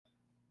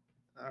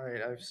All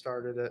right, I've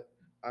started it.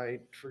 I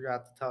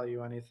forgot to tell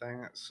you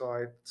anything, so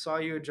I saw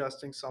you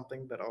adjusting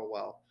something, but oh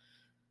well.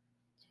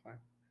 It's fine.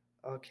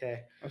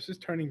 Okay. I was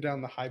just turning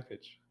down the high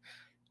pitch.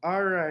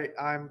 All right,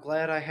 I'm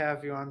glad I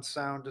have you on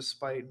sound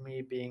despite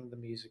me being the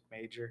music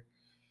major.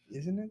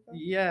 Isn't it though?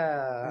 Isn't it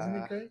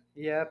Yeah. great?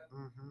 Yep.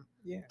 Mm-hmm.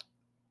 Yeah.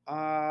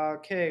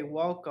 Okay,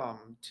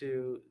 welcome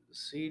to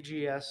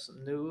CGS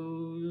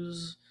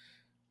News.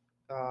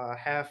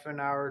 Half an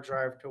hour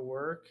drive to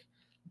work.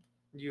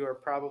 You are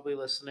probably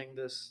listening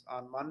this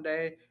on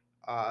Monday,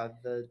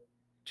 the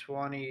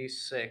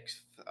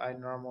 26th. I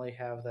normally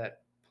have that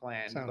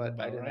planned, Sounds but I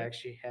about didn't right.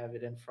 actually have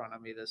it in front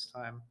of me this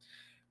time.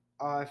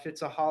 If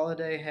it's a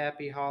holiday,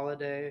 happy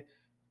holiday.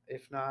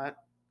 If not,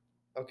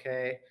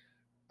 okay.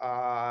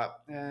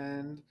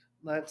 And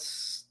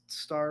let's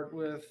start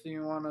with,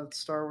 you want to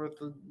start with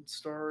the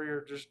story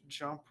or just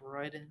jump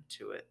right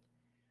into it?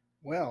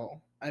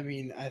 Well, I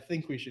mean, I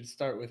think we should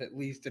start with at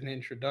least an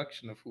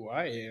introduction of who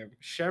I am.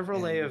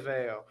 Chevrolet And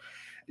Aveo.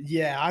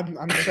 yeah, I'm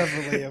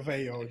Chevrolet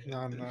Aveo.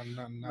 No, no,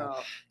 no, no. No,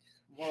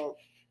 well,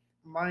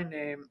 my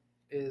name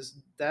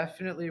is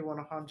definitely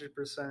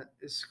 100%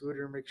 is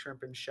Scooter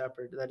McShrimp and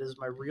Shepherd. That is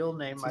my real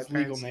name. It's My his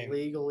legal parents name.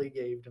 legally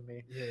gave to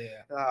me.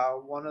 Yeah.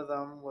 One of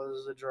them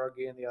was a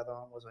druggie and the other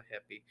one was a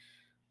hippie.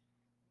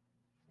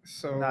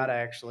 Not So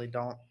actually.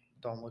 Don't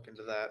look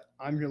into that.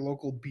 I'm your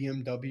local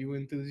BMW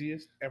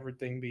enthusiast.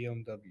 Everything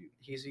BMW.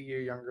 He's a year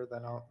younger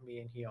than me,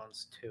 and he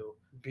owns two.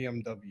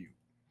 BMW.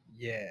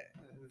 Yeah.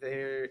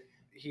 There,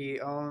 he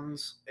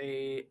owns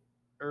a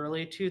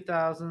early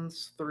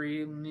 2000s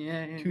three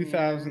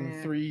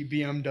 2003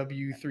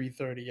 BMW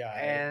 330i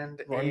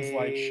and runs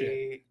like shit.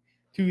 a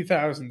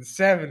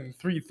 2007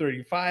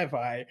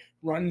 335i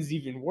runs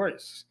even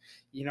worse.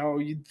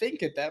 You'd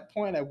think at that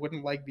point I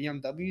wouldn't like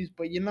BMWs,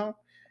 but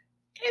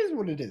it is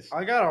what it is.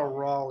 I got a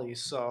Raleigh,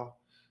 so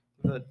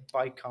the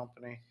bike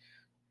company.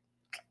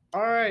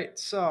 All right,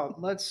 so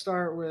let's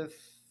start with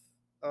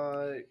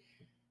uh,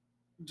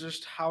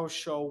 just how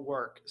show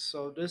work.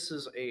 So this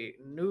is a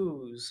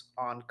news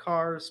on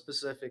cars,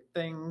 specific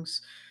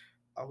things.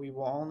 We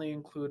will only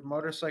include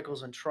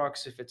motorcycles and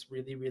trucks if it's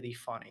really really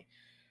funny.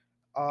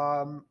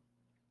 Um,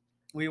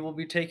 we will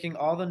be taking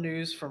all the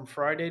news from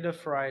Friday to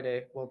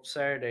Friday, well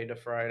Saturday to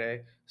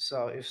Friday.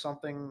 So if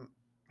something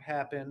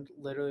happened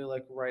literally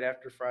like right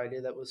after Friday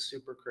that was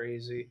super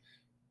crazy,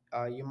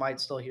 you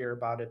might still hear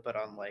about it, but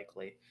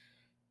unlikely.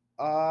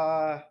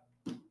 Uh,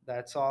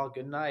 that's all.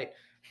 Good night.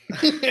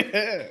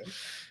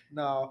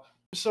 No.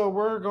 So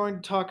we're going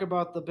to talk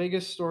about the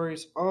biggest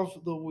stories of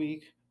the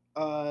week,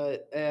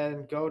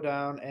 and go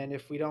down. And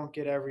if we don't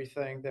get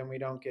everything, then we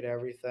don't get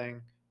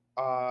everything.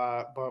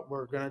 But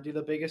we're gonna do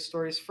the biggest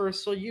stories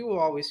first, so you will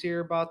always hear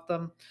about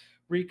them.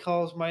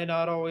 Recalls might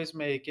not always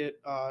make it.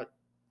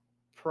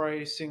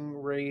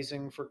 Pricing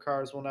raising for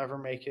cars will never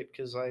make it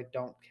because I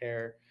don't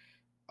care.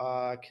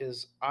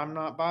 Because I'm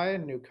not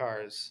buying new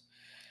cars.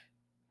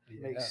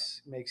 Yeah.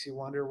 Makes you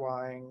wonder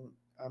why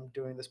I'm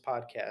doing this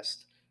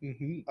podcast.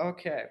 Hmm.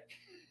 Okay.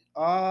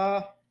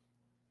 Uh,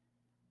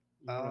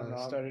 You I want don't know.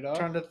 to I'm start it off?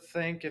 trying to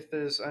think if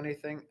there's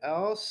anything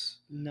else.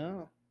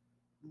 No.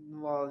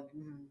 Well,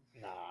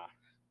 Nah.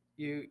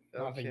 you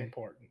Nothing okay?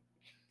 important.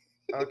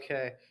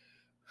 Okay.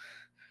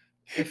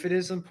 If it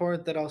is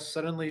important that I'll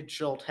suddenly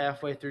jolt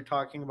halfway through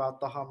talking about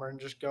the Hummer and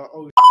just go,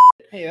 "Oh,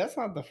 Hey, that's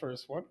not the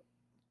first one.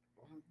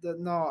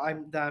 no,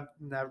 I'm that.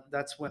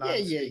 That's when Yeah, I'm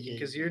yeah, speaking yeah,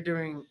 because yeah.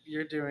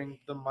 you're doing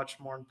the much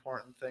more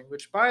important thing.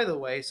 Which, by the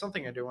way,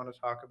 something I do want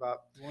to talk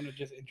about. You want to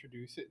just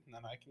introduce it and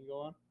then I can go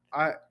on?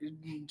 I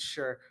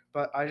sure,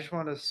 but I just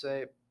want to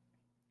say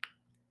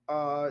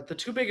the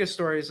two biggest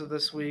stories of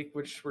this week,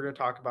 which we're going to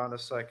talk about in a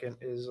second,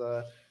 is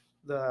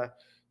the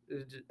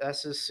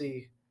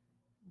SSC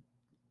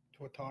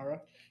Tuatara?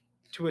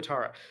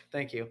 Tuatara.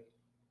 Thank you.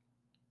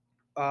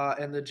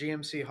 And the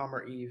GMC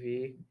Hummer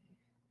EV,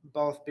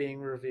 both being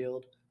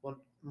revealed.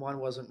 One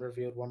wasn't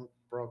revealed. One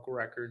broke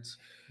records.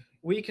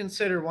 We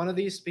consider one of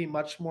these to be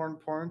much more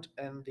important,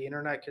 and the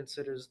internet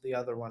considers the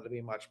other one to be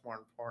much more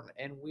important,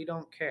 and we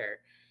don't care.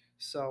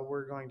 So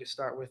we're going to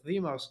start with the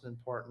most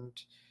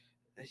important.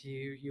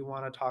 You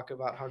want to talk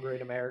about how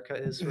great America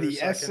is for a The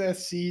second?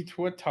 SSC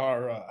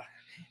Tuatara,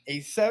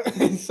 a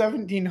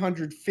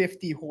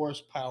 1750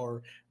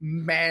 horsepower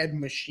mad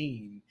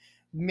machine,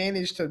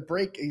 managed to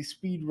break a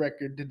speed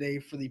record today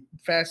for the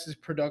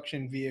fastest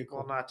production Well,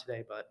 vehicle. not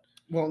today, but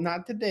Well,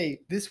 not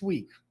today, this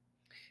week.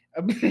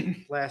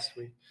 It last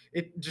week.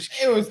 It just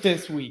was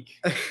this week.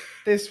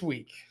 This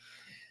week.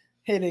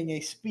 Hitting a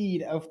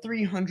speed of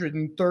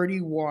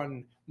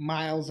 331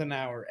 miles an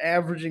hour,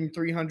 averaging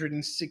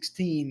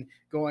 316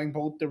 going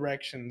both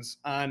directions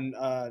on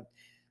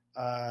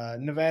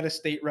Nevada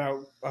State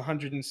Route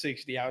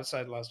 160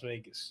 outside Las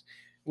Vegas,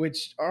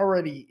 which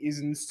already is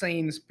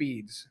insane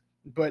speeds.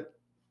 But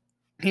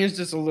here's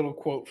just a little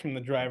quote from the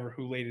driver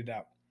who laid it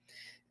out.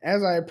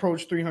 As I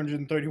approached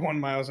 331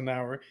 miles an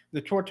hour,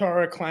 the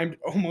Tortara climbed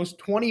almost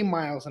 20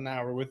 miles an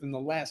hour within the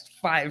last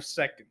 5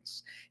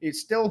 seconds. It's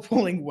still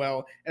pulling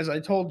well. As I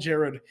told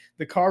Jared,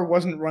 the car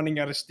wasn't running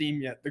out of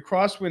steam yet. The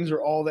crosswinds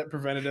are all that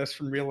prevented us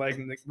from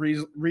realizing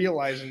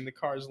the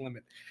car's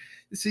limit.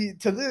 See,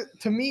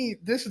 to me,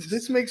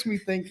 this makes me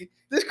think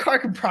this car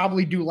could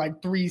probably do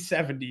like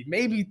 370,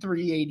 maybe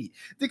 380.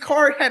 The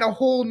car had a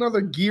whole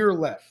nother gear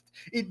left.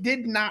 It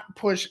did not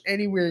push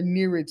anywhere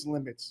near its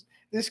limits.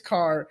 This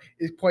car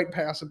is quite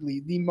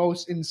possibly the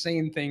most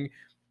insane thing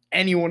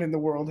anyone in the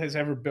world has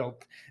ever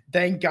built.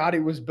 Thank God it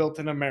was built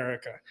in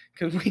America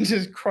because we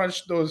just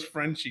crushed those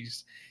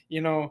Frenchies.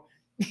 You know,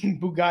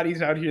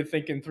 Bugatti's out here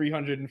thinking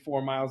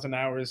 304 miles an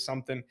hour is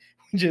something.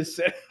 We just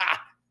said, ha.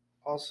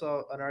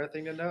 Also, another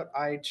thing to note,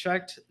 I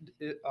checked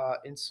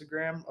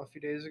Instagram a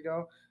few days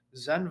ago.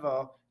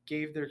 Zenvo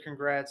gave their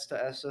congrats to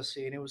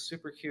SSC, and it was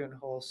super cute and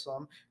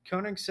wholesome.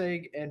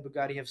 Koenigsegg and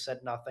Bugatti have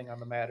said nothing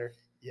on the matter.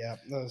 Yeah,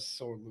 those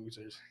sore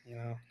losers, you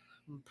know.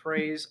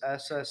 Praise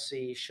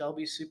SSC.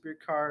 Shelby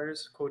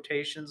Supercars,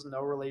 quotations,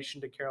 no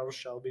relation to Carroll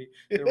Shelby.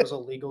 There was a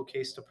legal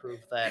case to prove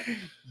that.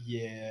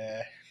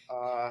 Yeah.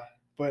 Uh,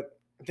 But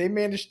they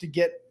managed to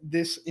get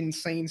this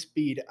insane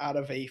speed out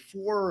of a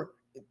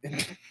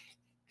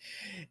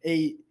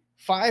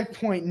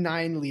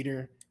 5.9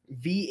 liter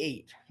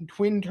V8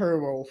 twin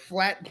turbo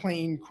flat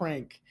plane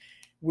crank,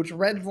 which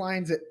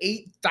redlines at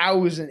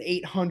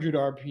 8,800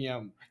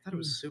 RPM. I thought it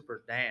was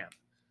super damn.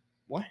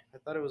 What? I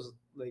thought it was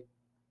like,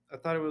 I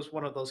thought it was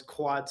one of those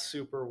quad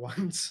super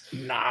ones.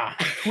 Nah,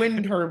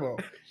 twin turbo.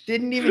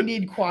 Didn't even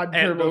need quad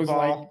And turbos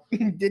Laval.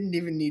 like didn't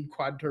even need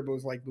quad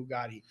turbos like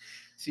Bugatti.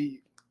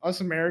 See,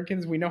 us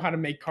Americans, we know how to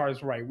make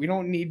cars right. We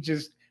don't need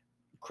just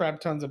crap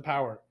tons of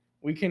power.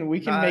 We can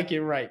Not- make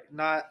it right.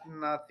 Not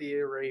the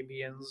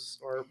Arabians,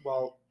 or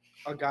well,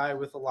 a guy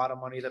with a lot of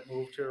money that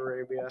moved to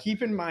Arabia.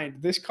 Keep in mind,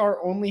 this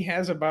car only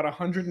has about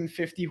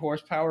 150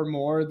 horsepower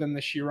more than the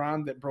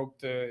Chiron that broke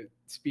the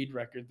speed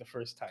record the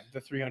first time,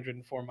 the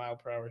 304 mile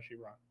per hour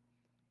Chiron.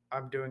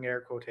 I'm doing air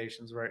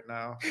quotations right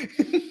now.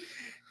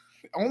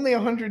 Only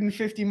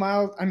 150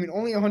 miles. I mean,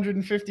 only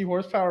 150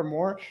 horsepower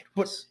more.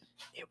 But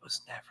It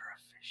was never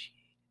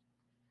officiated.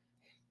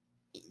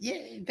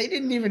 yeah, they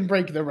didn't even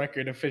break the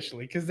record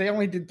officially because they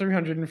only did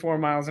 304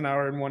 miles an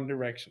hour in one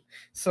direction.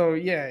 So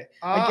yeah,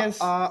 I guess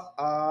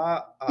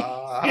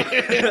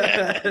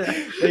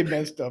they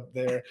messed up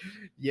there.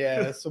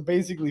 Yeah, so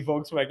basically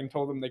Volkswagen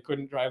told them they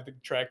couldn't drive the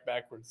track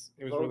backwards.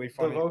 It was really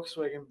funny. The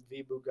Volkswagen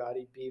v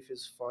Bugatti beef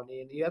is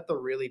funny, and you have to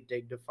really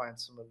dig to find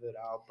some of it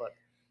out. But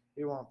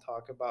we won't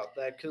talk about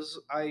that because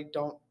I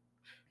don't.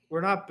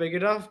 We're not big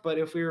enough, but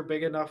if we were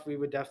big enough, we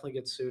would definitely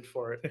get sued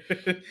for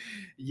it.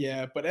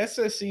 Yeah, but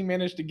SSC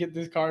managed to get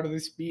this car to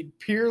this speed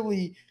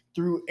purely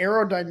through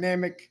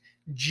aerodynamic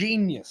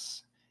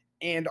genius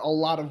and a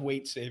lot of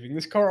weight saving.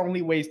 This car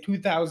only weighs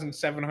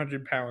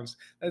 2,700 pounds.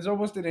 That's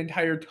almost an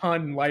entire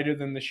ton lighter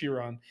than the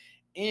Chiron.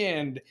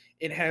 And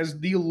it has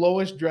the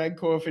lowest drag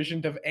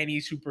coefficient of any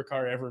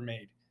supercar ever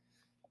made.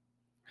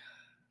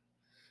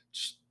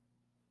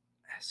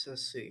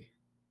 SSC.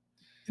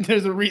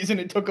 There's a reason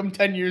it took them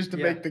 10 years to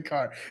Yeah. make the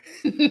car.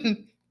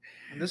 And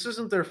this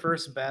isn't their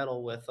first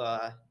battle with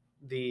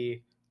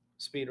the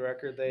speed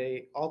record.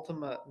 They not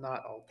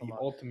The Ultima.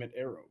 ultimate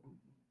arrow.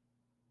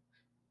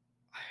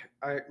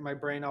 My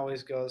brain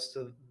always goes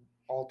to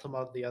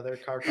Ultima, the other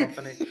car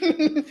company,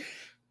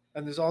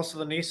 and there's also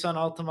the Nissan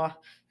Altima.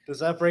 Does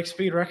that break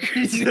speed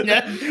records?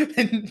 Yeah,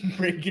 and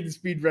breaking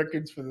speed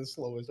records for the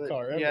slowest But,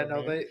 car ever. yeah,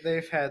 no, man.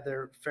 they've had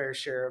their fair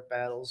share of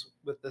battles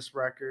with this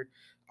record.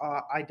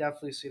 I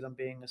definitely see them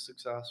being a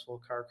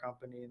successful car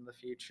company in the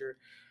future.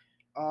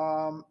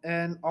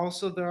 And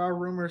also, there are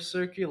rumors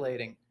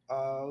circulating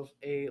of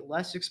a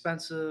less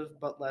expensive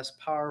but less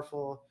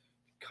powerful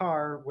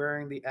car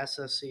wearing the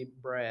SSC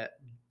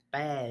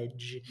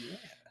badge,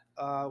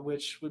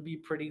 which would be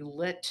pretty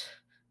lit,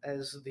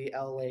 as the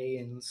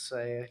LAans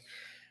say.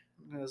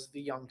 As the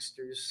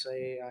youngsters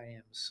say, I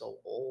am so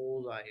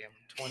old. I am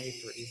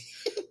 23.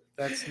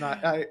 That's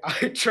not. I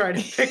tried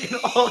to pick an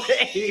old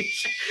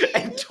age,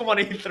 and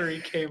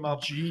 23 came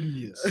up.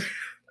 Genius.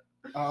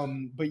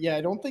 But yeah,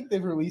 I don't think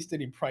they've released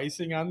any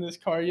pricing on this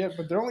car yet.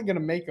 But they're only going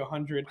to make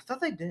 100. I thought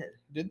they did.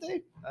 Did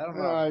they? I don't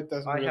know. It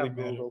doesn't I really have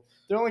matter. Googled.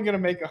 They're only going to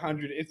make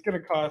 100. It's going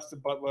to cost a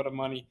buttload of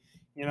money.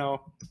 You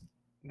know,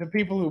 the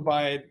people who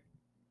buy it,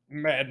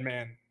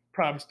 madman.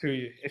 Props to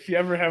you. If you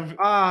ever have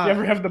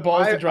the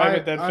balls to drive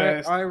it that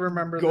fast, I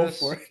remember go this.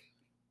 for it.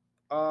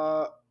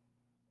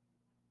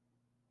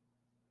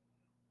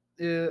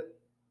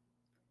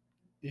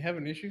 You have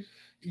an issue?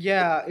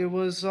 Yeah, it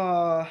was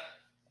that,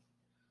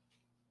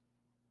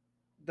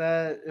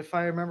 if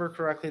I remember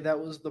correctly, that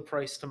was the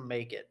price to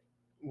make it.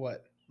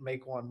 What?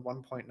 Make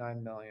 1.9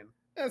 million.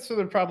 Yeah, so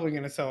they're probably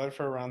going to sell it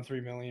for around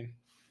 $3 million.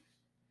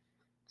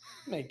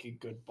 Make a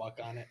good buck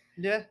on it.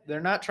 Yeah,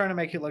 they're not trying to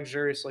make it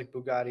luxurious like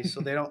Bugatti,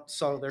 so they don't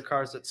sell their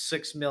cars at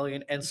 6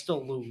 million and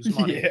still lose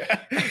money. Yeah,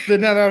 they're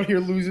not out here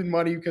losing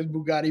money because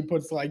Bugatti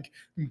puts like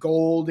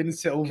gold and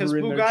Because silver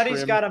in their Bugatti's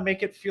trim. got to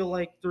make it feel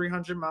like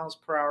 300 miles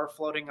per hour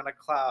floating on a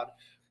cloud.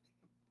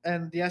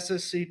 And the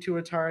SSC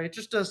Tuatara, it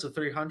just does the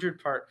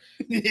 300 part.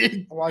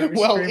 While you're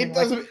Well, screaming it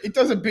does. It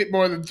does a bit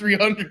more than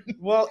 300.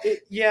 Well,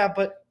 yeah,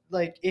 but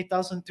like it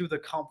doesn't do the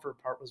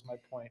comfort part. Was my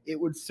point. It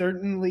would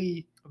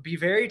certainly. It'd be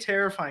very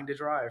terrifying to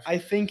drive. I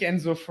think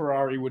Enzo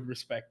Ferrari would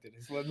respect it.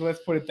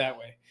 Let's put it that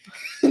way.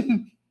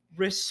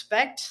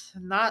 Respect,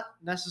 not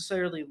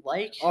necessarily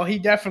like. Oh, he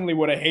definitely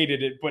would have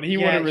hated it, but he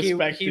would have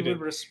respected he would it.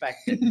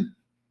 respect it.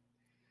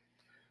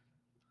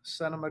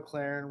 Senna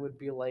McLaren would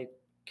be like,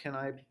 "Can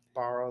I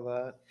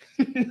borrow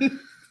that?"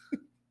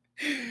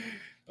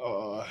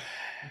 Oh,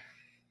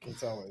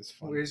 it's always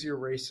fun. Where's your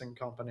racing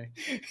company?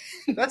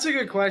 That's a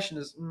good question.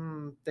 Is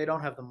they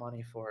don't have the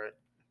money for it.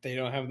 They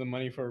don't have the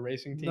money for a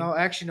racing team. No,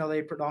 actually, no.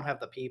 They don't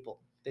have the people.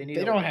 They need.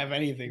 They don't have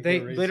anything. They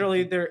for a racing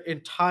literally team. their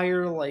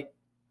entire like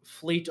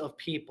fleet of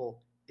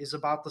people is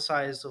about the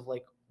size of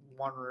like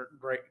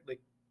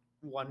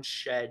one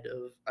shed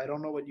of, I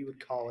don't know what you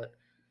would call it.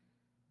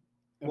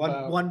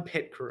 One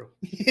pit crew.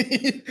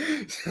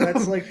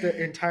 That's like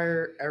the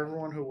entire,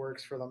 everyone who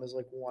works for them is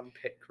like one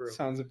pit crew.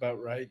 Sounds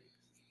about right.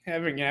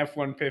 Having an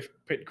F1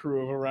 pit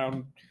crew of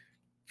around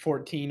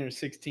 14 or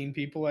 16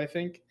 people, I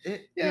think.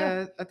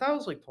 Yeah, I thought it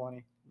was like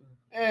 20.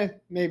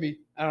 Maybe.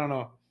 I don't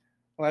know.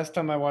 Last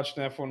time I watched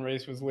an F1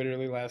 race was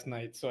literally last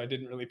night, so I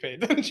didn't really pay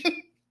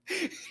attention.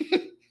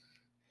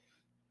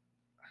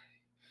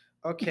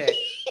 Okay.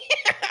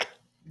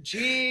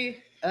 GMC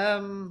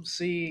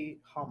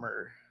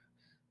Hummer.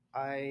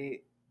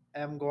 I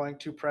am going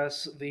to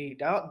press the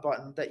doubt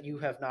button that you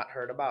have not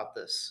heard about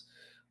this.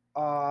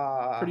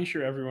 Pretty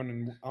sure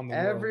everyone on the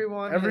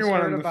everyone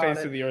on the face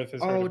it. of the earth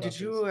has heard about did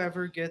you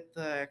ever get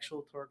the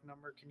actual torque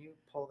number? Can you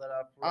pull that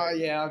up?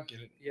 Yeah, I'll get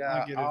it.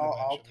 Yeah,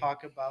 I'll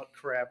talk about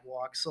crab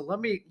walk. So let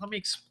me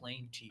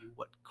explain to you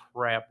what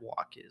crab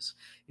walk is.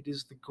 It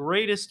is the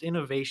greatest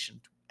innovation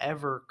to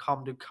ever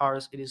come to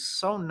cars. It is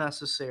so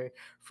necessary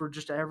for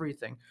just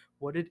everything.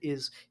 What it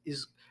is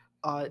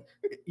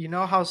you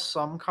know how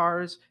some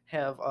cars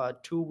have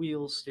two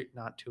wheels,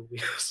 not two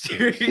wheel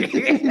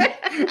steering.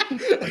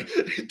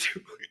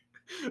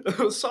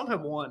 Some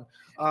have one,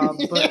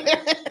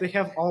 but they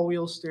have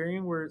all-wheel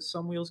steering where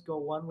some wheels go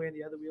one way and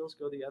the other wheels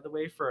go the other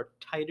way for a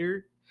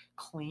tighter,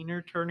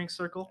 cleaner turning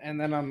circle. And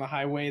then on the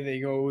highway they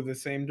go the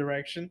same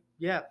direction.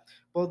 Yeah,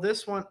 well,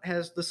 this one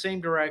has the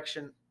same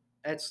direction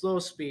at slow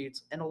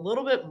speeds and a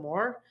little bit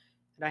more.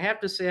 And I have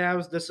to say I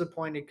was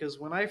disappointed because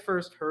when I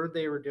first heard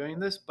they were doing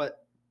this,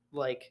 but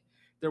like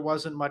there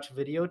wasn't much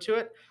video to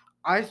it,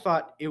 I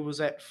thought it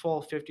was at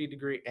full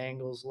 50-degree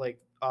angles like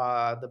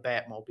the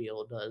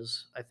Batmobile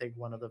does. I think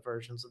one of the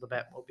versions of the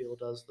Batmobile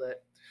does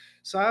that.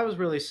 So I was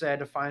really sad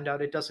to find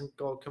out it doesn't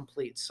go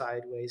complete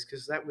sideways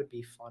because that would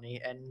be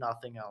funny and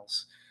nothing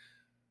else.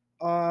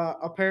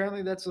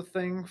 Apparently that's a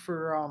thing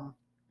for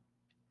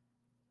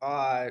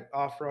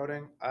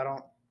off-roading. I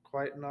don't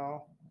quite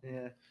know.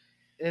 Yeah.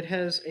 It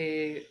has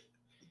a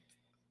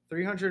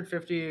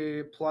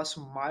 350 plus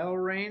mile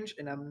range,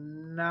 and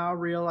I'm now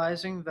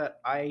realizing that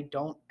I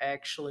don't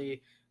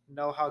actually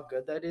know how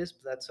good that is,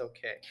 but that's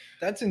okay.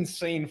 That's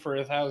insane for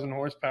 1,000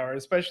 horsepower,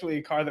 especially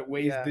a car that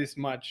weighs this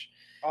much.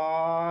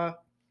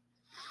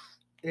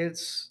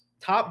 Its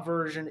top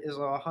version is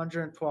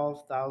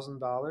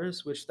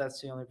 $112,000, which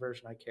that's the only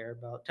version I care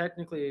about.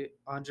 Technically,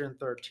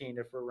 113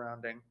 if we're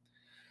rounding.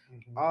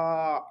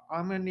 I'm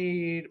gonna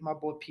need my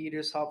boy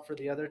Peter's help for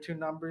the other two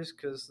numbers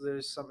because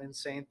there's some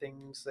insane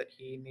things that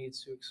he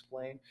needs to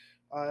explain.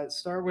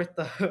 Start with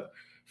the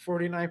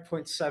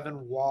 49.7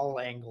 wall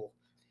angle.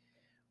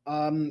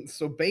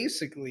 So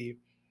basically,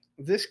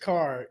 this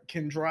car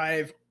can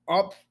drive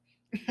up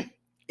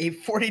a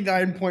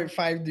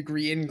 49.5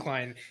 degree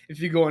incline if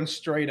you're going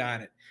straight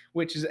on it,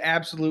 which is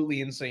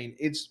absolutely insane.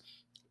 It's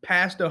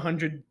past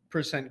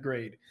 100%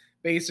 grade.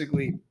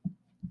 Basically,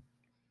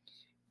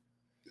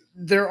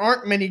 there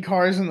aren't many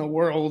cars in the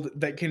world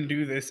that can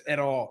do this at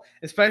all,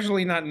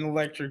 especially not an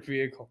electric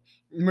vehicle.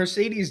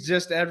 Mercedes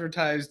just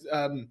advertised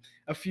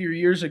a few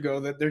years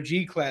ago that their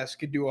G-Class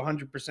could do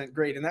 100%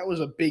 grade, and that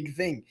was a big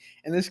thing.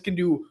 And this can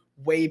do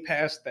way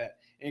past that.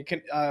 And it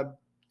can.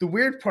 The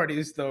weird part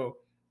is, though,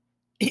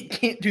 it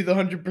can't do the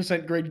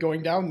 100% grade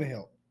going down the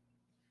hill,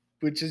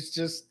 which is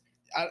just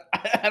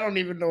I don't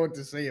even know what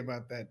to say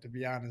about that, to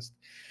be honest.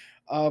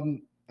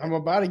 I'm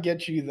about to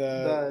get you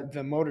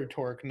the motor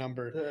torque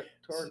number. The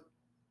torque.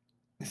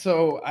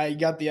 So I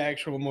got the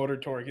actual motor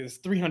torque. It's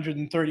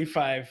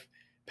 335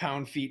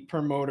 pound-feet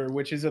per motor,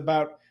 which is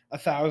about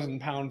 1,000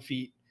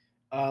 pound-feet.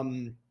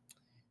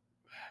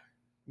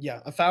 Yeah,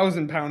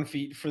 1,000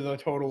 pound-feet for the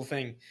total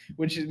thing,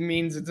 which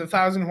means it's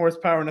 1,000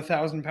 horsepower and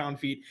 1,000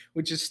 pound-feet,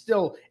 which is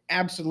still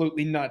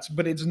absolutely nuts.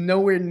 But it's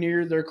nowhere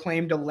near their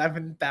claimed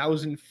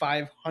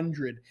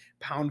 11,500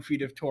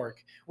 pound-feet of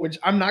torque. Which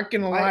I'm not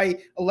gonna lie,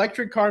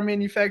 electric car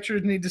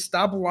manufacturers need to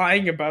stop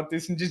lying about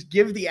this and just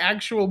give the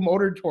actual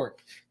motor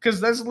torque, because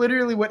that's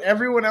literally what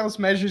everyone else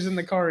measures in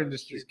the car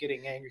industry. He's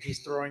getting angry. He's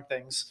throwing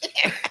things.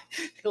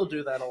 He'll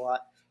do that a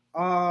lot.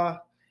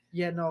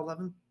 Yeah, no,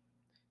 11.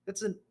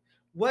 That's a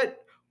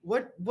what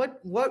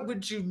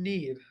would you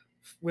need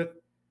with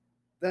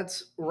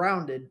that's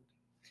rounded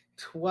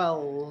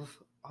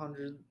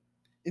 1,200?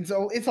 It's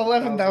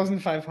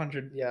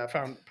 11,500 Yeah,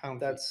 pound.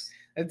 That's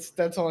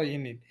That's all you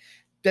need.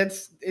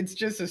 It's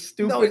just a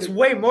stupid. no, it's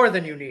way more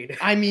than you need.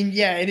 I mean,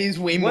 yeah, it is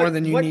way more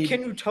than you What need.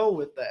 can you tow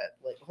with that?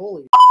 Like,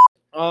 holy,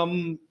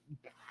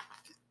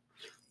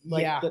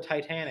 like yeah. the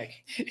Titanic.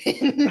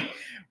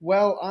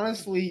 Well,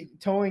 honestly,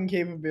 towing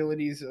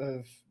capabilities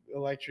of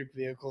electric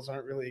vehicles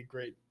aren't really a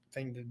great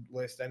thing to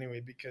list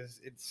anyway,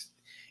 because it's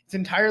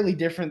entirely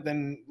different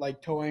than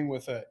like towing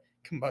with a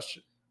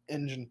combustion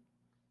engine.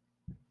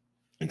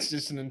 It's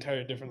just an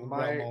entire different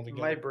realm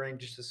altogether. My brain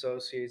just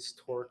associates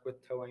torque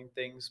with towing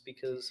things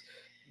because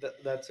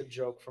that's a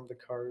joke from the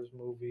Cars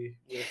movie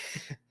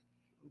with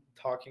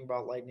talking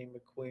about Lightning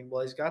McQueen.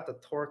 Well, he's got the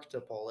torque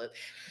to pull it.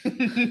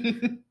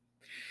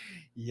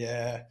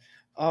 Yeah.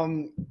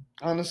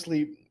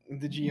 Honestly,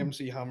 the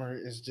GMC Hummer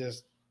is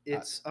just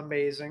it's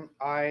amazing.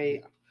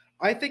 I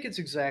think it's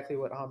exactly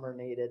what Hummer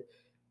needed,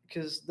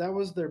 because that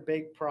was their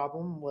big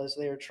problem, was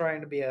they were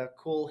trying to be a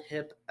cool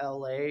hip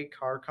LA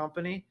car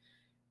company,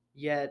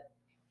 yet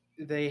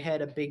they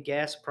had a big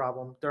gas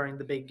problem during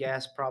the big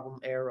gas problem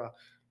era.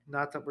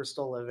 Not that we're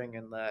still living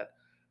in that.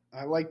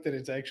 I like that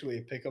it's actually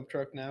a pickup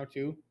truck now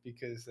too,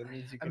 because that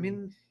means you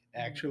can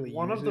actually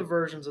one use of the it.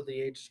 versions of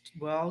the H.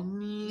 Well,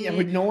 Yeah,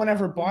 but no one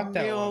ever bought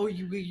that no, one.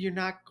 you're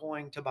not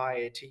going to buy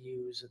it to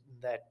use it in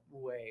that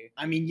way.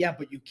 I mean, yeah,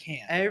 but you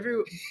can.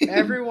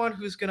 Everyone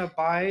who's gonna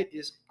buy it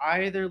is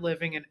either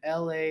living in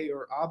LA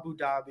or Abu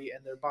Dhabi,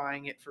 and they're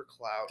buying it for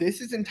clout. This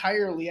is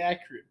entirely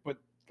accurate, but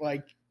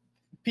like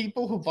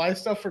people who buy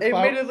stuff for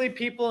clout. Admittedly,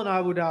 people in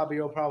Abu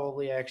Dhabi will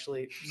probably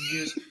actually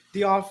use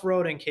the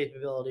off-roading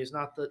capabilities,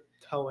 not the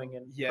towing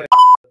and yeah.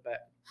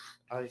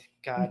 I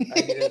need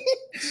to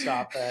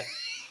stop that.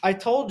 I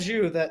told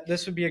you that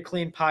this would be a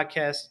clean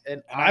podcast,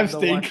 and I've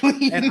stayed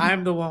clean. And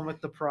I'm the one with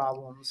the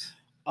problems.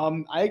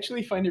 I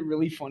actually find it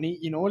really funny.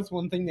 You know what's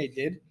one thing they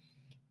did?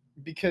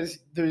 Because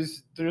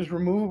there's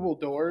removable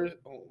doors.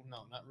 Oh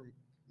no, not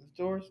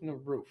doors. No,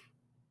 roof.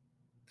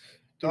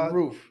 The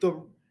roof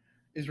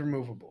is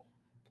removable.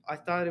 I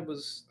thought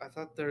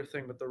their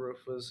thing with the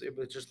roof was it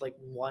was just like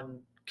one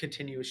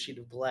continuous sheet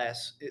of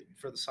glass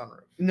for the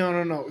sunroof.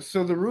 No.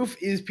 So the roof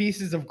is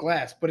pieces of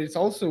glass, but it's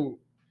also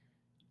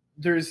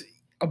there's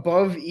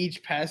above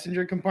each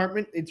passenger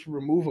compartment. It's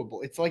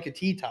removable. It's like a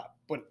T-top,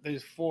 but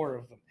there's 4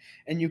 of them,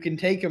 and you can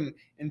take them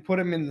and put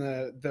them in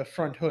the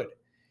front hood.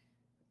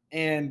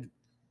 And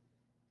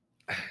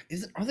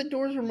are the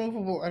doors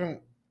removable? I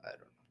don't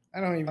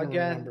even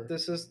remember.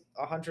 This is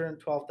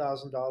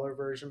 $112,000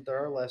 version.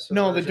 There are lesser.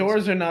 No, versions, the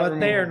doors are not. But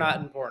removable. they are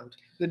not important.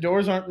 The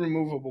doors aren't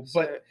removable.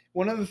 So, but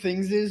one of the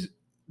things is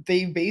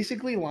they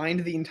basically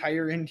lined the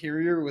entire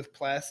interior with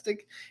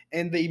plastic,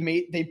 and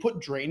they put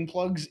drain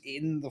plugs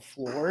in the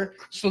floor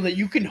so that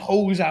you can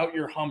hose out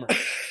your Hummer.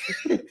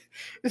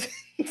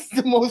 It's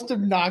the most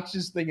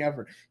obnoxious thing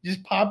ever. You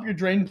just pop your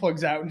drain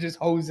plugs out and just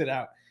hose it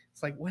out.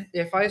 It's like, what?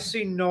 If I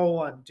see no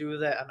one do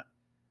that on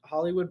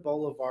Hollywood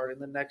Boulevard in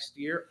the next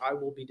year, I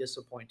will be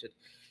disappointed.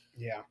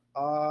 Yeah.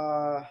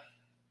 I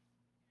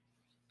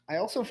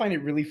also find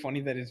it really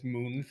funny that it's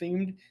moon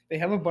themed. They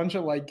have a bunch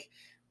of like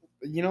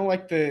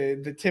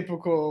the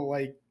typical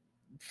like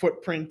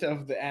footprint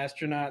of the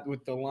astronaut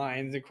with the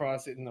lines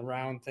across it and the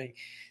round thing.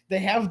 They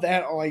have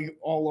that like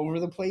all over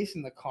the place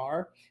in the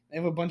car. They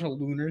have a bunch of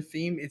lunar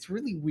theme. It's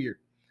really weird.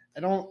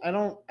 I don't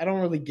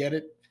really get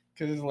it,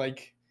 because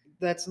like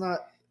that's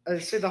not.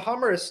 I'd say the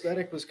Hummer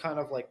aesthetic was kind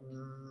of like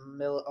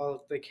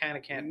they kind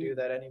of can't do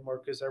that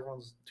anymore because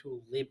everyone's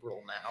too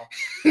liberal now.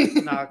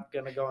 Not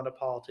gonna go into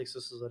politics.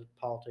 This is a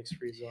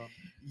politics-free zone.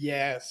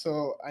 Yeah,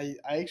 so I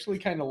actually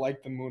kind of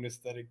like the moon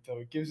aesthetic though.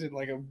 It gives it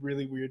like a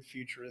really weird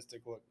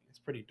futuristic look. It's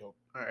pretty dope.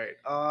 All right.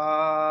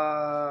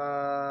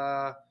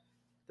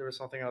 There was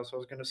something else I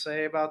was gonna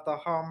say about the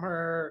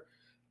Hummer.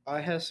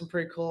 It has some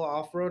pretty cool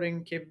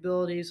off-roading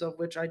capabilities, of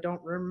which I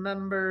don't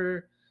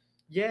remember.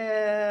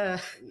 Yeah,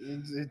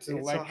 it's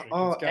electric.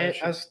 I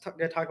was going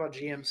to talk about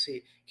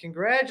GMC.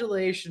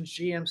 Congratulations,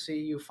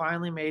 GMC! You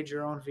finally made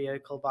your own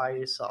vehicle by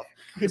yourself.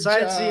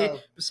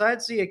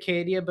 Besides the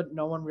Acadia, but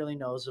no one really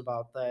knows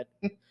about that.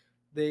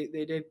 They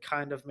did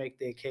kind of make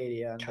the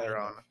Acadia on their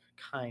own,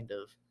 kind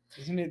of.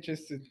 Isn't it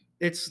just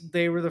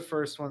They were the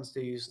first ones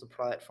to use the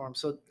platform,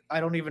 so I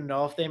don't even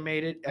know if they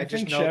made it. I I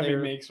just think know they Chevy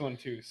were. makes one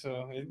too.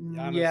 So Yeah,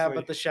 honestly,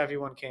 but the Chevy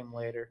one came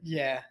later,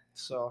 yeah,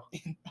 so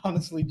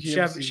honestly, Chevy,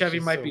 GMC is Chevy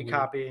just might so be weird.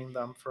 copying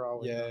them for all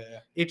we Yeah, know.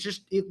 yeah,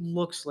 It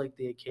looks like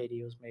the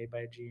Acadia was made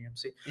by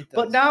GMC, it does.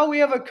 but now we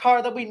have a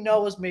car that we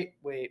know was made.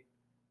 Wait,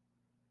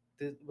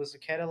 was the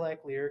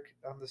Cadillac Lyric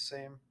on the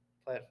same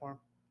platform?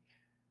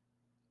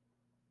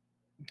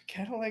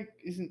 Cadillac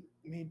isn't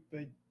made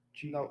by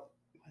G. No,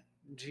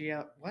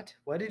 GM. What?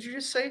 What did you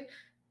just say?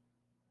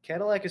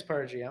 Cadillac is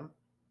part of GM.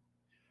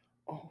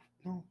 Oh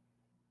no,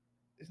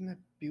 isn't that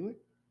Buick?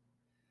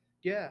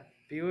 Yeah,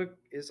 Buick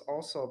is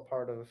also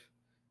part of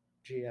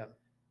GM.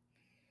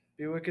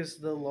 Buick is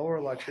the lower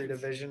luxury What?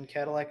 division.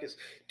 Cadillac is.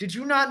 Did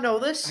you not know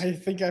this, I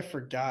think I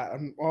forgot.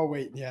 Oh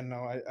wait, yeah, no,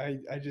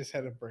 I just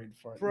had a brain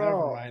fart. Never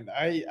bro? mind.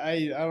 I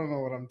don't know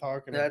what I'm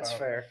talking That's about.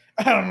 fair.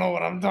 I don't know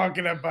what I'm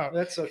talking about.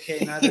 That's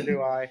okay. Neither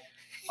do I.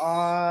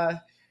 Uh,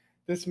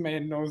 This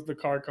man knows the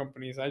car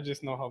companies. I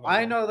just know how they I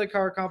run. know the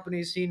car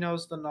companies. He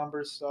knows the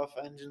numbers, stuff,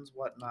 engines,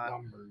 whatnot.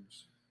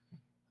 Numbers.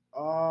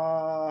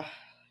 Uh,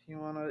 you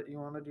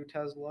wanna do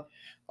Tesla?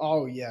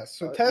 Oh yes.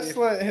 So If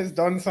Tesla has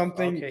done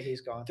something okay, he's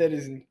gone. that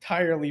is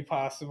entirely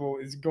possible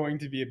is going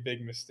to be a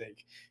big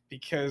mistake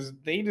because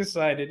they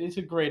decided it's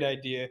a great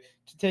idea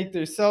to take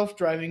their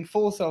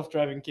full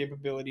self-driving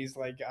capabilities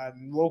like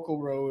on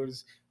local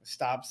roads,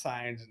 stop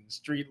signs and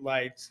street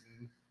lights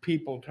and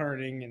people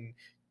turning and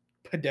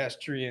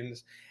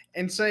pedestrians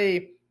and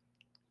say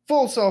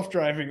full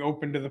self-driving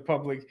open to the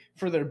public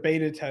for their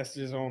beta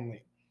testers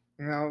only.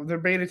 Now, their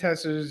beta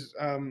testers,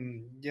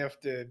 you have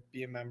to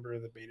be a member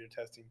of the beta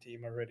testing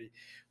team already.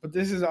 But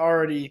this is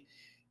already,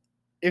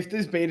 if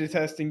this beta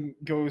testing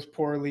goes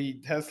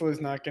poorly, Tesla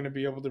is not going to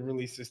be able to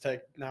release this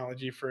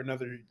technology for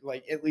another,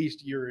 like, at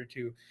least year or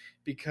two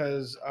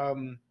because,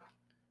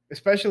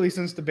 especially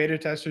since the beta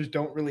testers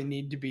don't really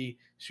need to be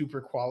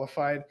super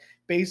qualified.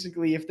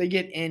 Basically, if they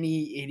get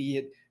any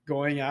idiot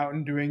going out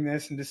and doing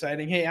this and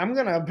deciding, hey, I'm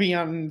going to be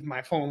on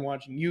my phone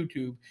watching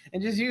YouTube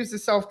and just use the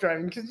self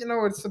driving because you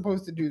know it's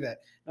supposed to do that.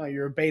 No,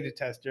 you're a beta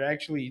tester.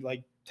 Actually,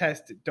 like,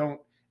 test it. Don't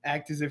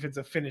act as if it's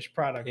a finished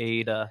product.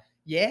 Ada.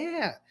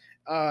 Yeah.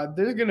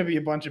 There's going to be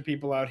a bunch of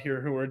people out here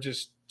who are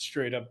just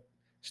straight up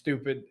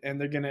stupid and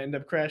they're going to end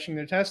up crashing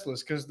their Teslas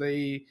because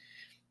they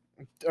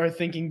are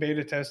thinking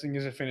beta testing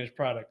is a finished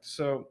product.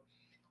 So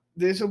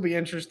this will be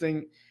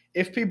interesting.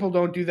 If people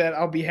don't do that,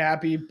 I'll be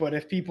happy. But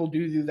if people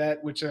do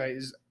that, which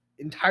is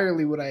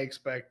entirely what I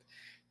expect,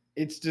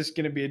 it's just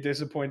going to be a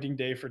disappointing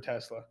day for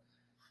Tesla.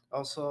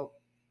 Also,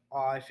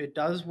 if it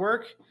does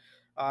work,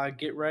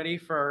 get ready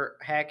for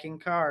hacking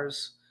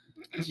cars.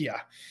 Yeah.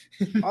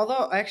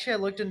 Although, actually, I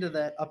looked into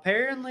that.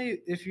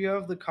 Apparently, if you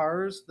have the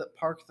cars that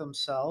park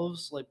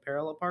themselves, like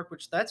parallel park,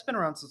 which that's been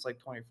around since like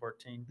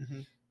 2014,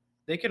 Mhm.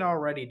 they can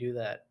already do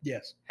that.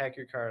 Yes. Hack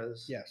your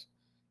cars. Yes.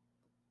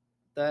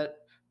 That,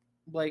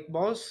 like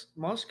most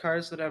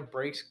cars that have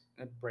brakes,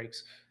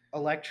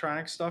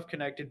 electronic stuff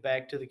connected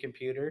back to the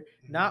computer.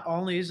 Mhm. Not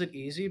only is it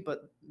easy,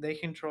 but they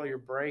control your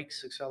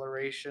brakes,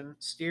 acceleration,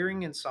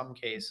 steering in some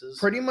cases.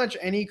 Pretty much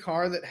any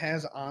car that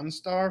has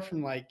OnStar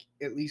from like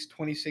at least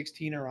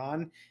 2016 or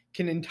on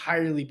can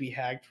entirely be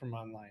hacked from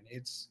online.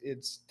 It's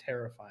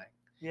terrifying.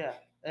 Yeah,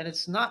 and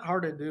it's not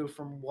hard to do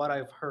from what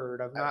I've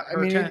heard. I've not I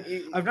heard.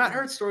 mean, I've not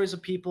heard stories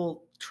of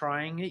people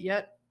trying it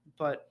yet,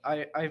 but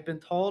I've been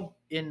told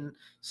in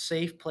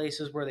safe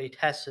places where they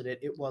tested it,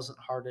 it wasn't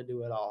hard to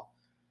do at all.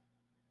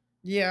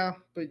 yeah,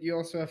 but you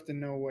also have to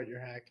know what you're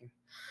hacking.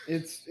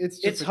 It's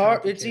just It's a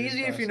hard. It's complicated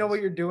easy if you know what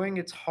process. you're doing.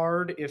 It's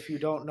hard if you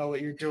don't know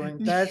what you're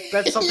doing.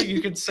 That's something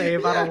you can say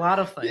about a lot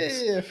of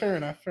things. Yeah, fair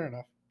enough. Fair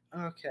enough.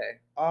 Okay.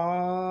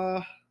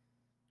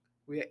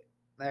 We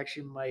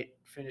actually might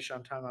finish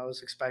on time. I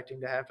was expecting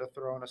to have to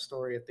throw in a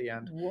story at the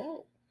end.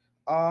 Whoa.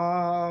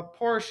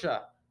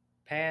 Porsche,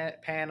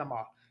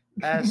 Panama,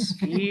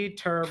 SE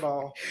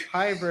Turbo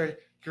Hybrid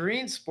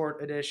Green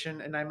Sport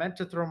Edition, and I meant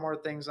to throw more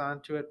things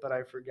onto it, but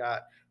I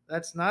forgot.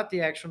 That's not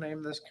the actual name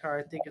of this car.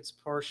 I think it's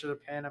Porsche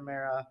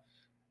Panamera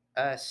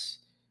S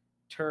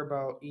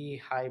Turbo E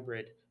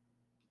Hybrid.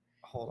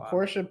 Hold on.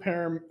 Porsche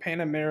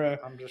Panamera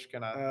I'm just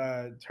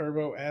gonna.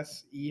 Turbo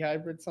S E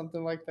hybrid,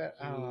 something like that.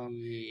 I don't know.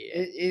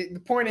 Yeah. The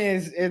point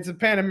is, it's a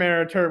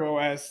Panamera Turbo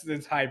S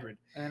that's hybrid.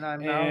 And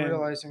I'm now And-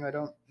 realizing I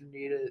don't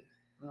need it.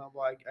 Well,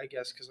 I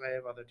guess because I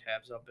have other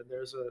tabs up, and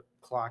there's a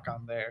clock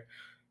on there.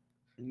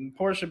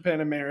 Porsche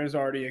Panamera is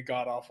already a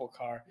god awful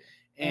car,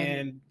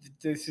 and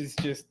this is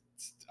just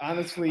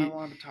honestly. I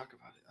wanted to talk about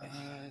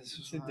it.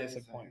 It's a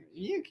disappointment.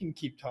 You can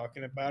keep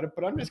talking about it,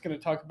 but I'm just going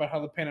to talk about how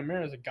the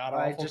Panamera is a god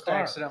I awful just car,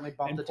 accidentally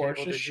bumped and the table. Porsche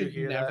Did you should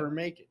hear never that?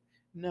 make it.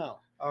 No,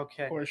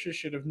 Okay. Porsche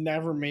should have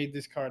never made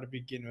this car to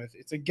begin with.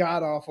 It's a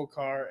god awful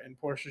car, and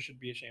Porsche should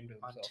be ashamed of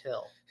themselves.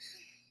 Until.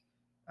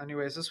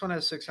 Anyways, this one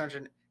has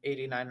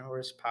 689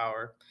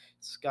 horsepower.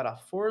 It's got a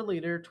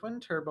 4-liter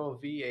twin-turbo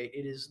V8.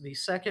 It is the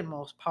second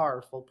most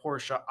powerful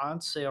Porsche on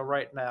sale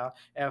right now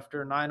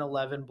after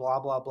 911,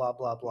 blah, blah, blah,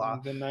 blah, blah.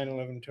 The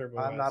 911 Turbo.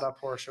 I'm not a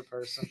Porsche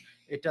person.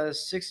 It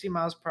does 60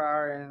 miles per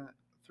hour and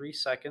 3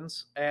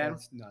 seconds, and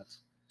That's nuts.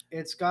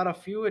 it's got a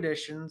few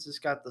additions. It's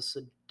got the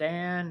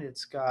sedan.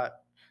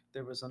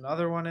 There was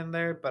another one in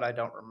there, but I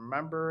don't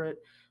remember it.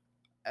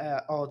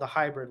 The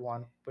hybrid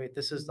one. Wait,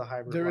 this is the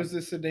hybrid There one. was the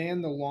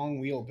sedan, the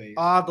long wheelbase.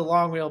 The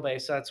long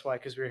wheelbase. That's why,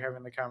 because we were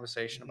having the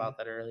conversation about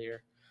that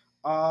earlier.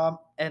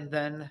 And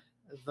then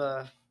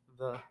the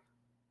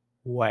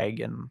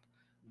wagon.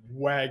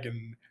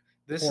 Wagon.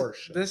 This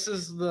Porsche. this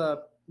is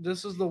the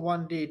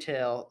one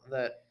detail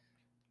that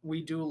we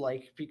do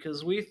like,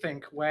 because we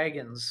think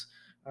wagons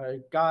are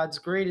God's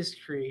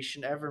greatest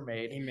creation ever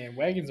made. Hey man,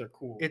 wagons are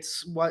cool.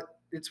 It's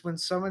when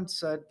someone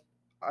said,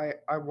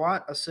 I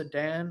want a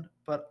sedan,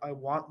 but I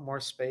want more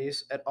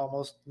space at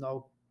almost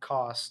no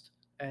cost.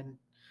 And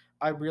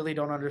I really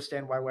don't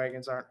understand why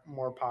wagons aren't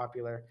more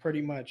popular.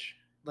 Pretty much.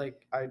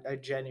 Like, I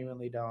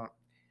genuinely don't.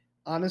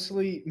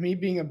 Honestly, me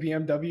being a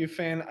BMW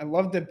fan, I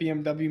love that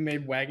BMW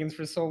made wagons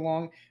for so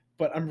long,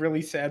 but I'm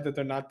really sad that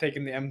they're not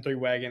taking the M3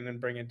 wagon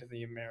and bringing it to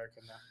the America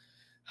now.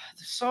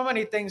 There's so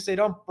many things they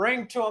don't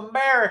bring to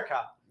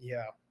America.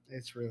 Yeah,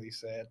 it's really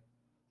sad.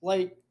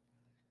 Like,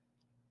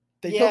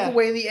 they took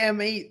away the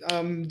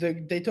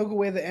M8. They took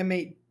away the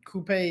M8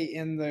 coupe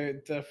and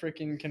the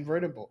freaking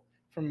convertible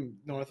from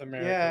North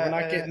America. Yeah, we're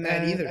not getting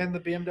that either. And the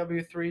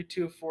BMW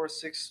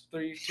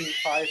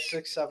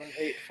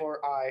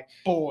 32463256784i.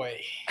 Boy,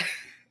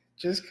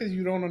 just because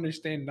you don't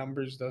understand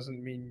numbers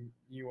doesn't mean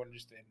you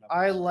understand numbers.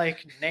 I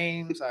like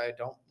names. I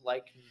don't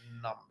like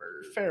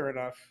numbers. Fair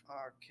enough.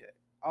 Okay.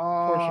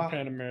 Porsche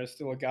Panamera is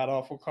still a god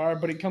awful car,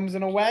 but it comes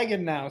in a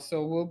wagon now,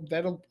 so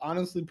that'll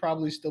honestly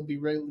probably still be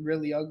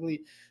really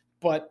ugly.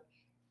 But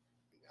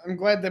I'm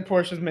glad that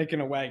Porsche's making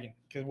a wagon,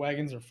 because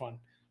wagons are fun.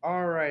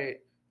 All right.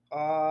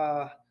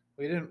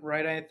 We didn't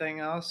write anything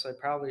else. I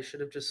probably should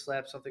have just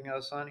slapped something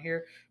else on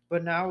here.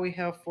 But now we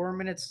have 4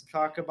 minutes to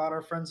talk about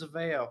our friends of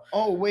Aveo.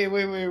 Oh, wait,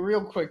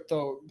 real quick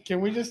though.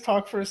 Can we just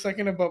talk for a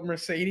second about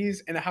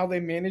Mercedes and how they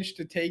managed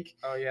to take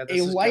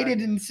a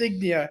lighted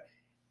Insignia,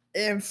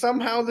 and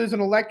somehow there's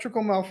an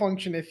electrical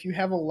malfunction if you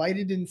have a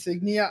lighted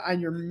Insignia on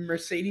your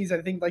Mercedes,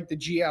 I think like the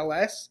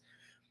GLS,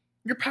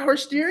 your power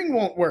steering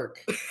won't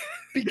work.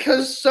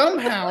 Because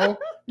somehow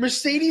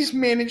Mercedes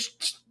managed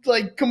to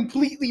like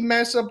completely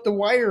mess up the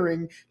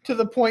wiring to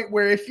the point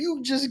where if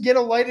you just get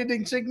a lighted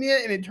Insignia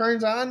and it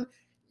turns on,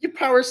 your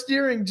power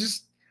steering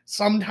just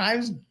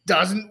sometimes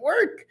doesn't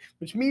work,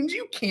 which means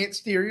you can't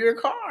steer your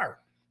car.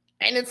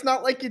 And it's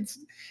not like it's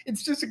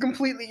just a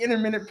completely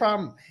intermittent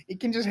problem. It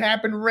can just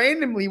happen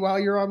randomly while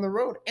you're on the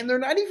road. And they're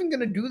not even going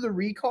to do the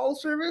recall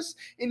service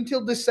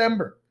until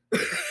December.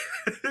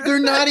 They're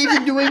not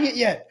even doing it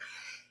yet.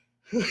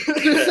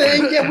 They're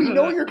saying, yeah, we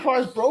know your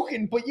car's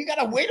broken, but you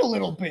gotta wait a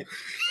little bit.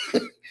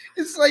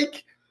 It's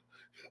like,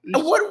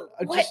 what?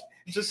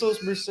 Just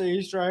those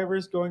Mercedes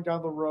drivers going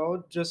down the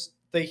road, just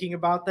thinking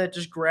about that,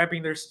 just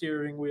grabbing their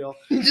steering wheel,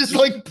 just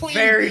like, please,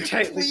 very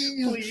tightly,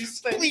 please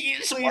stay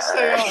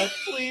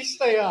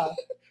on.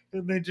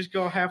 And they just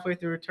go halfway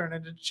through a turn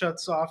and it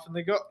shuts off, and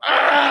they go,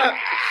 ah!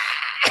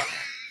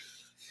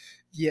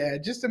 Yeah,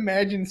 just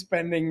imagine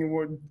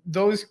spending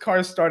those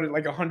cars start at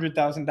like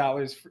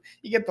 $100,000.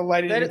 You get the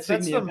lighted Insignia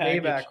that's the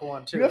package. Maybach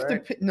one too. You have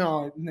right? to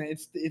no,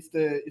 it's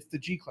the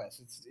G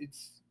class.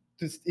 It's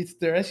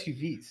their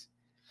SUVs,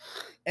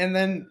 and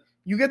then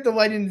you get the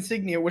lighted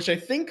Insignia, which I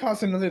think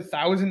costs another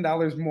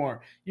 $1,000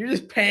 more. You're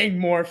just paying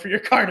more for your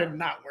car to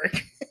not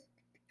work.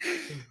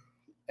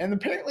 And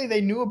apparently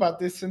they knew about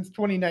this since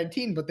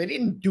 2019, but they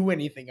didn't do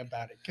anything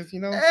about it because,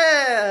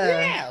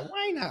 yeah,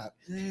 why not?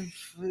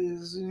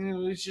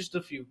 It's just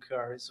a few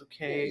cars,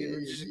 okay?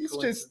 It's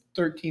just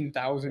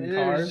 13,000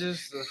 cars.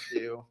 Just a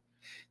few.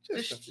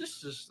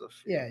 just a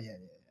few.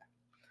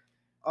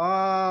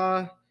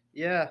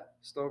 Yeah.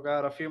 Still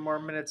got a few more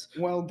minutes.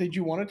 Well, did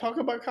you want to talk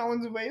about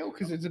Collins Aveo?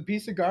 Because it's a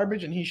piece of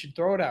garbage and he should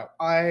throw it out.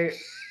 I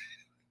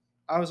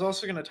was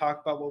also going to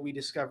talk about what we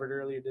discovered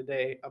earlier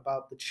today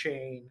about the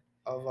chain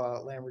of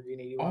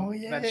Lamborghini.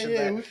 We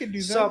could do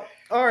that. So,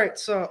 all right.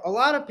 So, a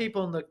lot of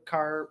people in the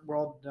car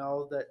world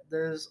know that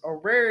there's a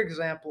rare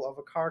example of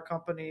a car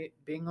company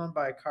being owned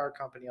by a car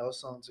company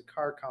also owns a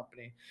car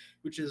company,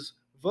 which is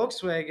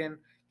Volkswagen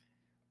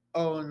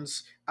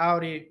owns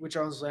Audi, which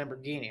owns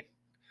Lamborghini.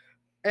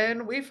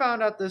 And we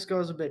found out this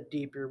goes a bit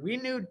deeper. We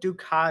knew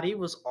Ducati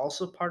was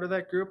also part of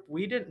that group.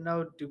 We didn't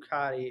know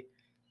Ducati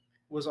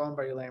was owned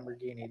by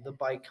Lamborghini, the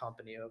bike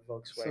company of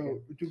Volkswagen. So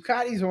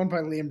Ducati's owned by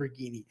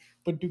Lamborghini,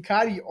 but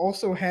Ducati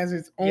also has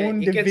its own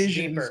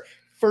divisions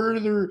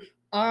further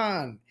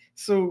on.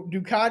 So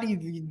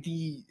Ducati,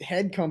 the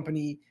head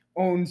company,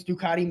 owns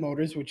Ducati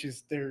Motors, which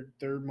is their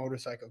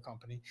motorcycle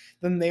company.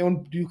 Then they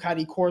own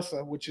Ducati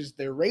Corsa, which is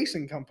their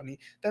racing company.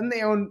 Then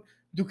they own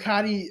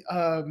Ducati,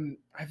 I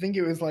think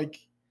it was like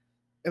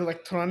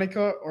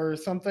Electronica or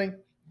something.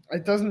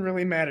 It doesn't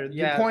really matter.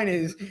 Yeah.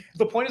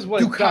 The point is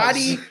what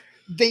Ducati,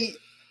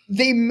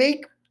 they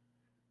make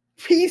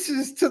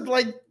pieces to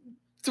like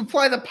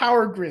supply the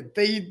power grid.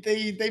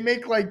 They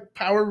make like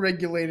power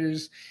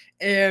regulators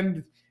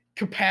and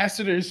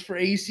capacitors for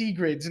AC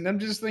grids. And I'm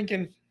just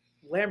thinking,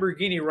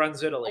 Lamborghini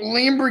runs Italy.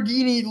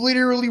 Lamborghini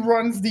literally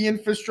runs the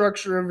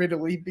infrastructure of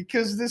Italy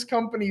because this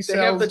company They sells.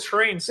 have the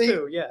trains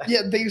too. Yeah.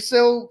 Yeah, they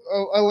sell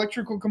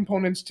electrical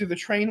components to the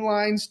train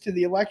lines, to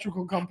the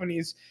electrical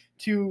companies,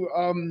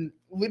 to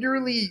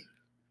literally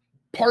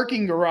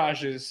parking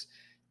garages.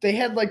 They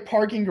had like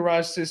parking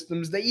garage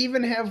systems. They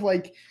even have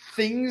like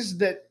things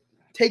that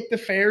take the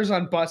fares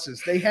on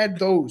buses. They had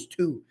those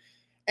too.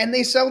 And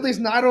they sell this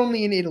not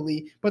only in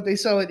Italy, but they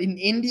sell it in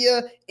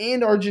India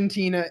and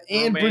Argentina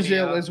and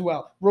Brazil Romania. as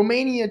well.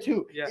 Romania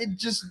too. Yeah. It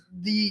just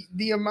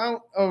the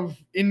amount of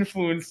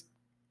influence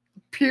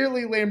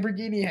purely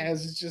Lamborghini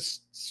has is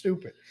just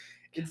stupid.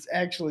 It's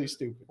actually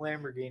stupid.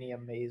 Lamborghini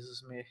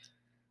amazes me.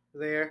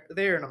 They're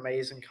an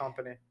amazing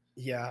company.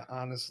 Yeah,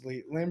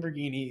 honestly,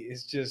 Lamborghini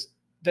is just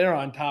they're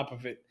on top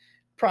of it.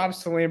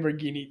 Props to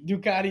Lamborghini.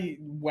 Ducati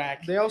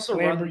whack. They also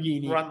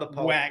Lamborghini run the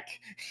Pope. whack.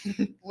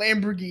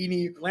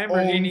 Lamborghini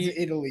Lamborghini owns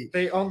Italy.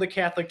 They own the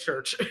Catholic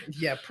Church.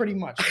 Yeah, pretty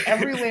much.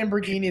 Every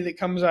Lamborghini that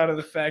comes out of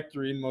the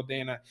factory in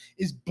Modena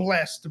is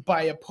blessed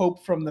by a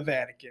pope from the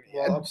Vatican.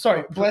 Well,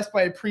 Blessed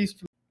by a priest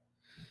from.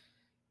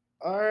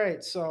 All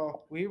right,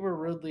 so we were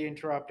rudely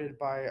interrupted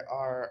by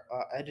our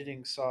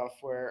editing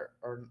software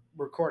or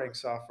recording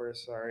software.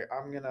 Sorry,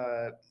 I'm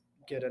gonna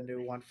get a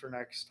new one for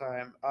next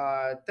time.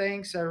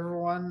 Thanks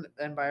everyone,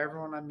 and by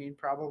everyone I mean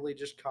probably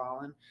just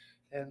Colin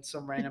and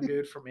some random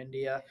dude from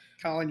India.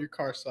 Colin, your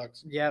car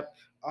sucks. Yep.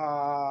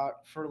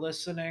 For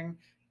listening.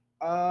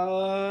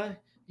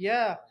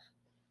 Yeah.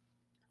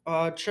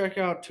 Check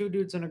out Two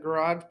Dudes in a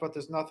Garage, but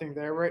there's nothing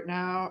there right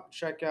now.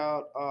 Check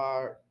out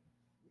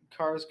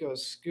Cars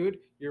Goes Scoot,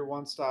 your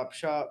one-stop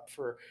shop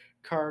for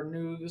car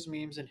news,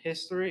 memes, and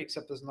history.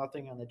 Except there's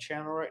nothing on the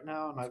channel right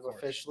now, and Of I've course.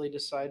 officially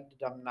decided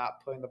I'm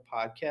not putting the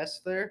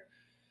podcast there.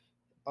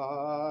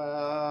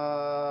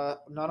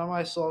 None of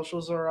my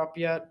socials are up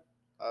yet.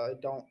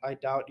 I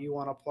doubt you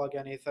want to plug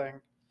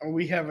anything.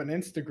 We have an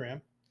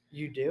Instagram.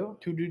 You do?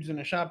 Two Dudes in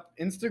a Shop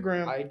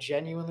Instagram. I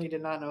genuinely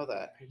did not know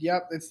that.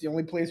 Yep, it's the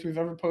only place we've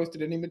ever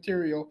posted any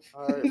material.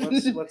 All right,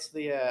 what's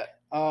the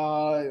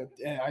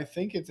I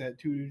think it's at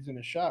Two Dudes in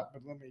a Shop,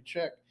 but let me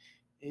check.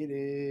 It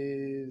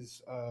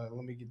is.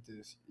 Let me get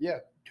this. Yeah,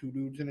 Two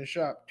Dudes in a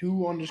Shop.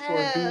 Two underscore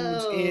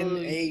dudes in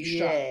a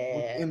shop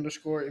with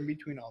underscore in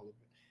between all of it.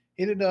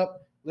 Hit it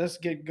up. Let's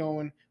get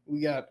going.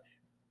 We got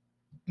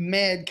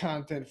mad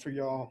content for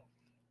y'all.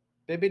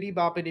 bibbity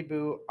boppity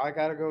boo? I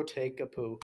gotta go take a poo.